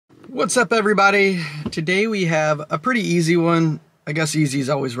What's up, everybody? Today we have a pretty easy one. I guess easy is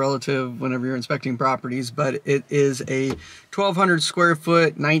always relative whenever you're inspecting properties, but it is a 1,200 square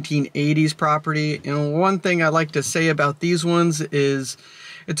foot 1980s property. And one thing I like to say about these ones is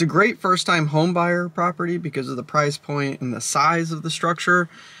it's a great first-time home buyer property because of the price point and the size of the structure.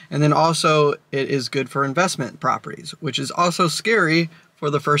 And then also it is good for investment properties, which is also scary for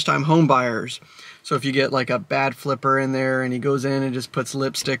the first-time home buyers. So if you get like a bad flipper in there and he goes in and just puts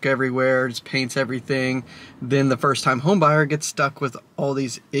lipstick everywhere, just paints everything, then the first-time home buyer gets stuck with all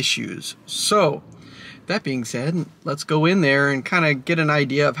these issues. So that being said, let's go in there and kind of get an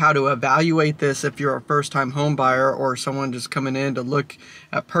idea of how to evaluate this if you're a first-time home buyer or someone just coming in to look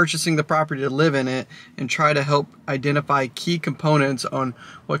at purchasing the property to live in it, and try to help identify key components on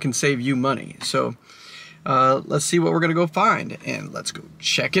what can save you money. So let's see what we're gonna go find, and let's go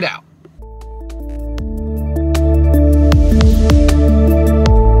check it out.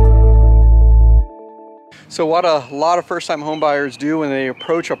 So what a lot of first-time home buyers do when they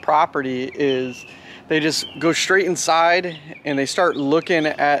approach a property is they just go straight inside and they start looking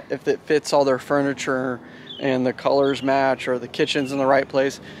at if it fits all their furniture and the colors match or the kitchen's in the right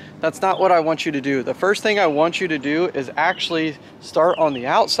place. That's not what I want you to do. The first thing I want you to do is actually start on the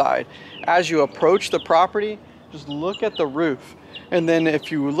outside. As you approach the property, just look at the roof. And then if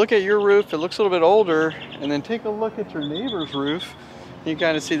you look at your roof, it looks a little bit older, and then take a look at your neighbor's roof. You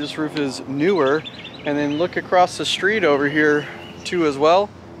kind of see this roof is newer. And then look across the street over here too as well.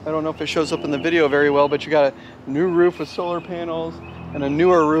 I don't know if it shows up in the video very well, but you got a new roof with solar panels and a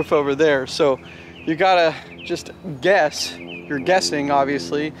newer roof over there. So you gotta just guess. You're guessing,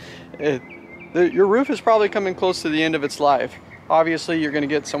 obviously. Your roof is probably coming close to the end of its life. Obviously, you're gonna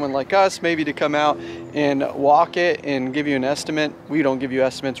get someone like us maybe to come out and walk it and give you an estimate. We don't give you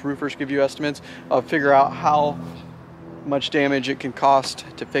estimates, roofers give you estimates of figure out how much damage it can cost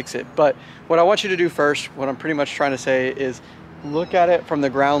to fix it. But what I want you to do first, what I'm pretty much trying to say, is look at it from the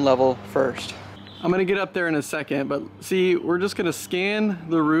ground level first. I'm gonna get up there in a second, but see, we're just gonna scan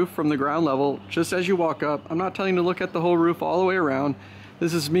the roof from the ground level just as you walk up. I'm not telling you to look at the whole roof all the way around.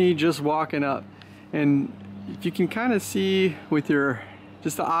 This is me just walking up. And if you can kind of see with your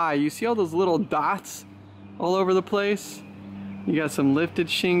just the eye, you see all those little dots all over the place? You got some lifted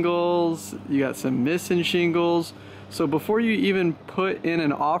shingles, you got some missing shingles. So before you even put in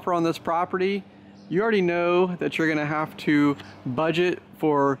an offer on this property, you already know that you're gonna have to budget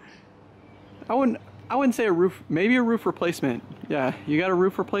for, I wouldn't say a roof, maybe a roof replacement. Yeah, you got a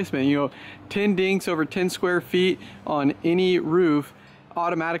roof replacement. You know, 10 dinks over 10 square feet on any roof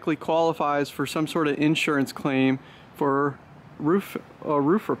automatically qualifies for some sort of insurance claim for roof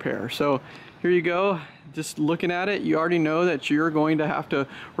repair. So here you go. Just looking at it, you already know that you're going to have to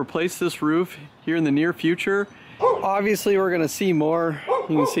replace this roof here in the near future. Obviously, we're going to see more.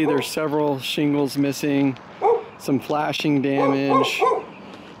 You can see there's several shingles missing, some flashing damage.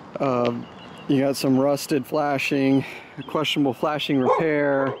 You got some rusted flashing, questionable flashing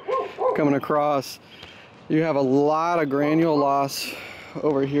repair coming across. You have a lot of granule loss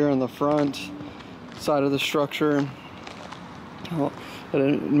over here on the front side of the structure. Well,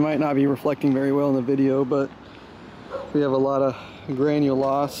 it might not be reflecting very well in the video, but we have a lot of granule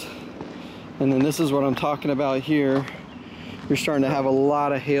loss. And then this is what I'm talking about here. You're starting to have a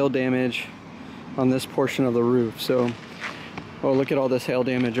lot of hail damage on this portion of the roof. So, oh, look at all this hail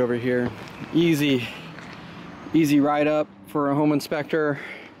damage over here. Easy ride up for a home inspector,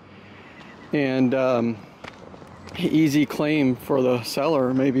 and easy claim for the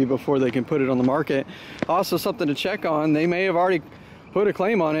seller maybe before they can put it on the market. Also, something to check on, they may have already put a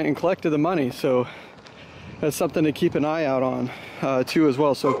claim on it and collected the money. So that's something to keep an eye out on too as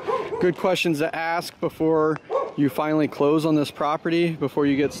well. So good questions to ask before you finally close on this property, before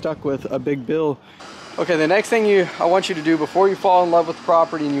you get stuck with a big bill. Okay, the next thing I want you to do before you fall in love with the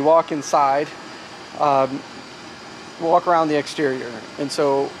property and you walk inside, walk around the exterior. And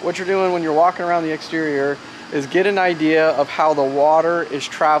so what you're doing when you're walking around the exterior is get an idea of how the water is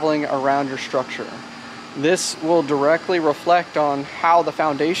traveling around your structure. This will directly reflect on how the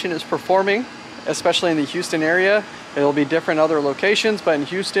foundation is performing, especially in the Houston area. It'll be different in other locations, but in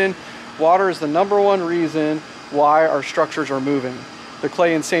Houston, water is the #1 reason why our structures are moving. The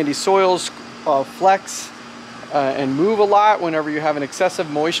clay and sandy soils flex and move a lot whenever you have an excessive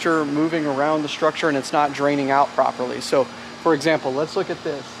moisture moving around the structure and it's not draining out properly. So, for example, let's look at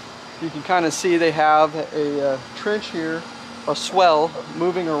this. You can kind of see they have a trench here, a swell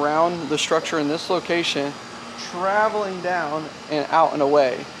moving around the structure in this location, traveling down and out and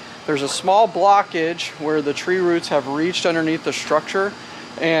away. There's a small blockage where the tree roots have reached underneath the structure,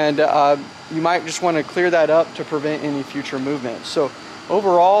 and you might just want to clear that up to prevent any future movement. So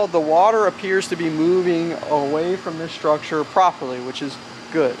overall the water appears to be moving away from this structure properly, which is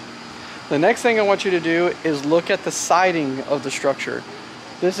good. The next thing I want you to do is look at the siding of the structure.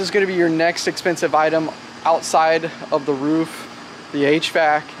 This is going to be your next expensive item outside of the roof, the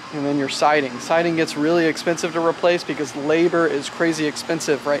HVAC, and then your siding. Siding gets really expensive to replace because labor is crazy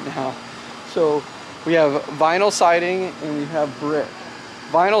expensive right now. So we have vinyl siding and we have brick.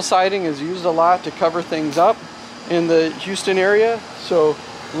 Vinyl siding is used a lot to cover things up in the Houston area. So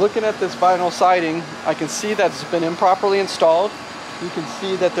looking at this vinyl siding, I can see that it's been improperly installed. You can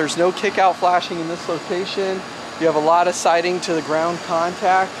see that there's no kick-out flashing in this location. You have a lot of siding to the ground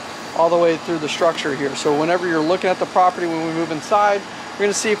contact all the way through the structure here. So whenever you're looking at the property, when we move inside, we're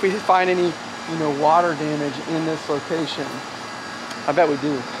gonna see if we find any, water damage in this location. I bet we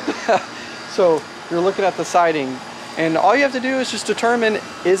do. So you're looking at the siding, and all you have to do is just determine,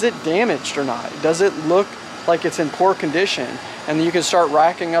 is it damaged or not? Does it look like it's in poor condition? And then you can start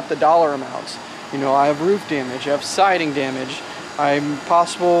racking up the dollar amounts. I have roof damage, I have siding damage, I'm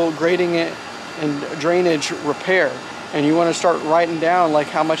possible grading it and drainage repair. And you want to start writing down like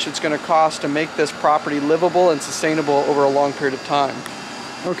how much it's going to cost to make this property livable and sustainable over a long period of time.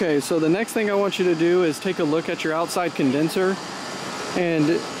 Okay, so the next thing I want you to do is take a look at your outside condenser.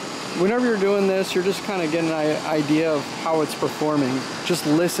 And whenever you're doing this, you're just kind of getting an idea of how it's performing. Just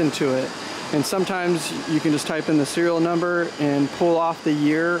listen to it. And sometimes you can just type in the serial number and pull off the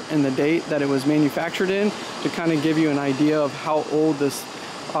year and the date that it was manufactured in to kind of give you an idea of how old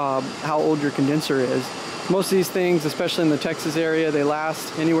your condenser is. Most of these things, especially in the Texas area, they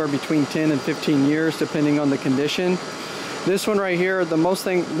last anywhere between 10 and 15 years depending on the condition. This one right here, the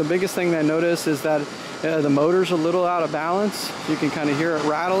biggest thing that I notice is that the motor's a little out of balance. You can kind of hear it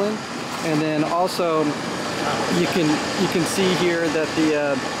rattling. And then also you can see here that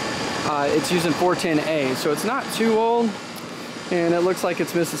it's using 410A, so it's not too old, and it looks like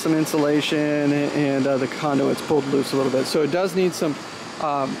it's missing some insulation, and the conduit's pulled loose a little bit. So it does need some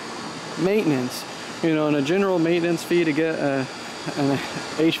maintenance. And a general maintenance fee to get an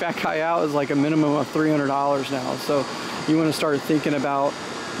HVAC guy out is like a minimum of $300 now. So you want to start thinking about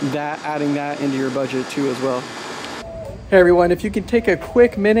that, adding that into your budget too as well. Hey everyone, if you could take a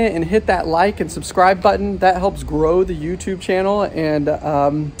quick minute and hit that like and subscribe button, that helps grow the YouTube channel and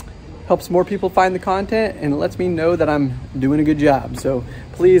helps more people find the content, and it lets me know that I'm doing a good job. So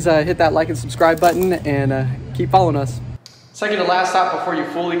please hit that like and subscribe button and keep following us. Second to last stop before you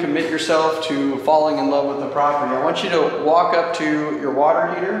fully commit yourself to falling in love with the property. I want you to walk up to your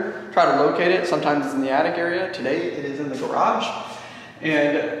water heater, try to locate it. Sometimes it's in the attic area. Today it is in the garage.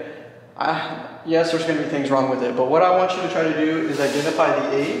 And yes, there's going to be things wrong with it, but what I want you to try to do is identify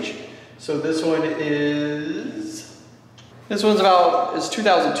the age. So this one is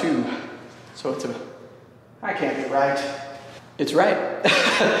 2002. So I can't be right. It's right.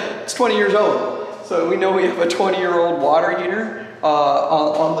 It's 20 years old. So we know we have a 20-year-old water heater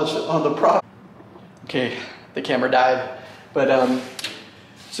on the prop. Okay, the camera died. But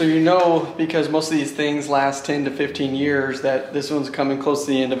so because most of these things last 10 to 15 years, that this one's coming close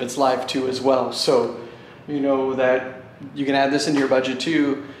to the end of its life too as well. So that you can add this into your budget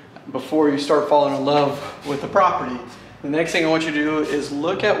too before you start falling in love with the property. The next thing I want you to do is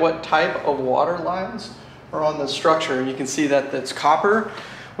look at what type of water lines are on the structure. And you can see that it's copper,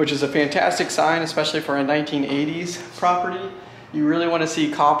 which is a fantastic sign, especially for a 1980s property. You really want to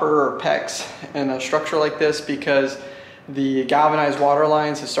see copper or PEX in a structure like this because the galvanized water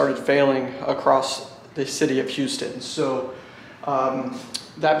lines have started failing across the city of Houston. So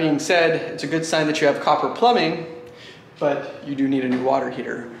that being said, it's a good sign that you have copper plumbing, but you do need a new water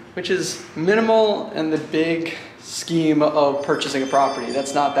heater, which is minimal in the big scheme of purchasing a property.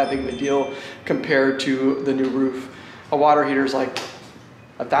 That's not that big of a deal compared to the new roof. A water heater is like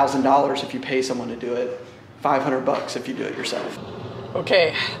 $1,000 if you pay someone to do it, $500 if you do it yourself.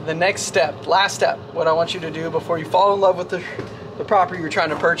 Okay, the next step, last step, what I want you to do before you fall in love with the property you're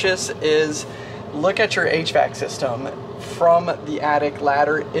trying to purchase is look at your HVAC system from the attic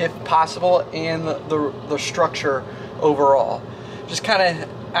ladder if possible, and the structure overall. Just kind of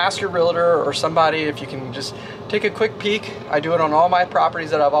ask your realtor or somebody if you can just take a quick peek. I do it on all my properties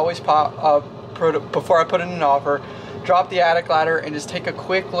that I've always before I put in an offer. Drop the attic ladder and just take a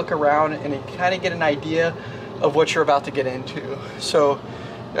quick look around and kind of get an idea of what you're about to get into. So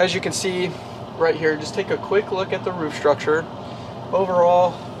as you can see right here, just take a quick look at the roof structure.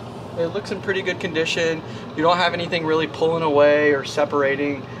 Overall, it looks in pretty good condition. You don't have anything really pulling away or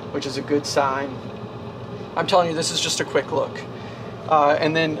separating, which is a good sign. I'm telling you, this is just a quick look.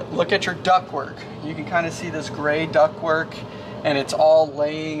 And then look at your ductwork. You can kind of see this gray ductwork, and it's all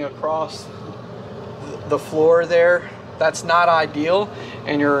laying across the floor there. that's not ideal,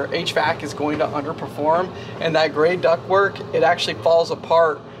 and your HVAC is going to underperform. And that gray ductwork, it actually falls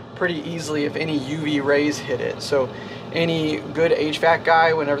apart pretty easily if any UV rays hit it. So any good HVAC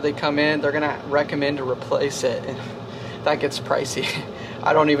guy, whenever they come in, they're gonna recommend to replace it, and that gets pricey.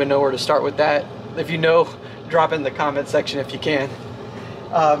 I don't even know where to start with that. If you know, drop in the comment section if you can.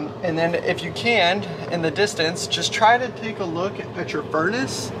 And then if you can, in the distance, just try to take a look at your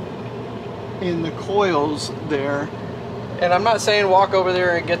furnace in the coils there. And I'm not saying walk over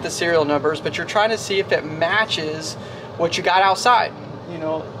there and get the serial numbers, but you're trying to see if it matches what you got outside, you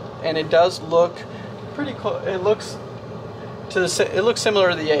know. And it does look pretty close. It looks similar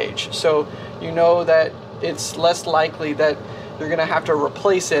to the age, so you know that it's less likely that you're going to have to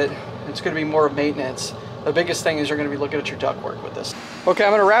replace it. It's going to be more of maintenance. The biggest thing is you're going to be looking at your ductwork with this. Okay,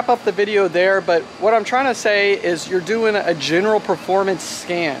 I'm going to wrap up the video there, but what I'm trying to say is you're doing a general performance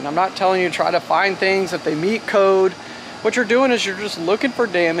scan. I'm not telling you to try to find things if they meet code. What you're doing is you're just looking for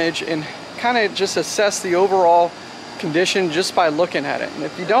damage and kind of just assess the overall condition just by looking at it. And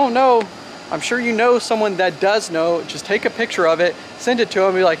if you don't know, I'm sure you know someone that does know. Just take a picture of it, send it to them,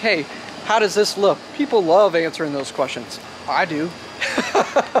 and be like, hey, how does this look? People love answering those questions. I do.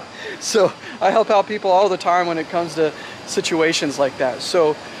 So I help out people all the time when it comes to situations like that.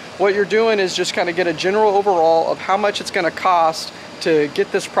 So what you're doing is just kind of get a general overall of how much it's going to cost to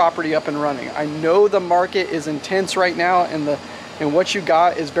get this property up and running. I know the market is intense right now, and what you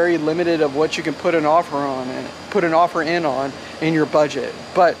got is very limited of what you can put an offer on and put an offer in your budget.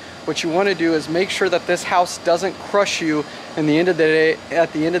 But what you want to do is make sure that this house doesn't crush you at the end of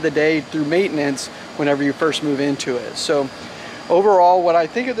the day through maintenance whenever you first move into it. So overall, what I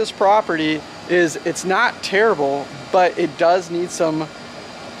think of this property is it's not terrible, but it does need some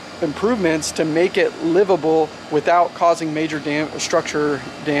improvements to make it livable without causing major structure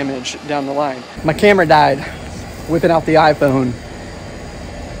damage down the line. My camera died whipping out the iPhone.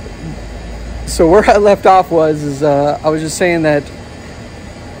 So where I left off was I was just saying that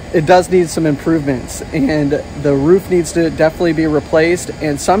it does need some improvements, and the roof needs to definitely be replaced,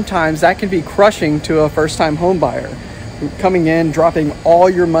 and sometimes that can be crushing to a first-time home buyer. Coming in, dropping all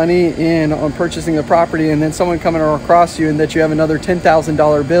your money in on purchasing the property, and then someone coming across you and that you have another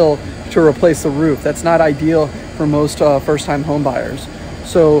 $10,000 bill to replace the roof. That's not ideal for most first-time home buyers.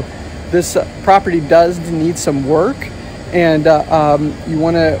 So this property does need some work, and you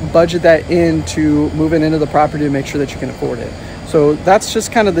want to budget that into moving into the property to make sure that you can afford it. So that's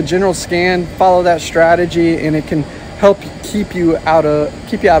just kind of the general scan. Follow that strategy, and it can help keep you out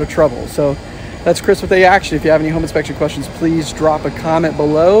of trouble. So that's Chris with A Action. If you have any home inspection questions, please drop a comment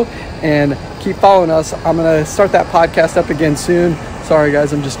below and keep following us. I'm going to start that podcast up again soon. Sorry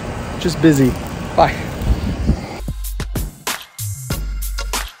guys, I'm just busy. Bye.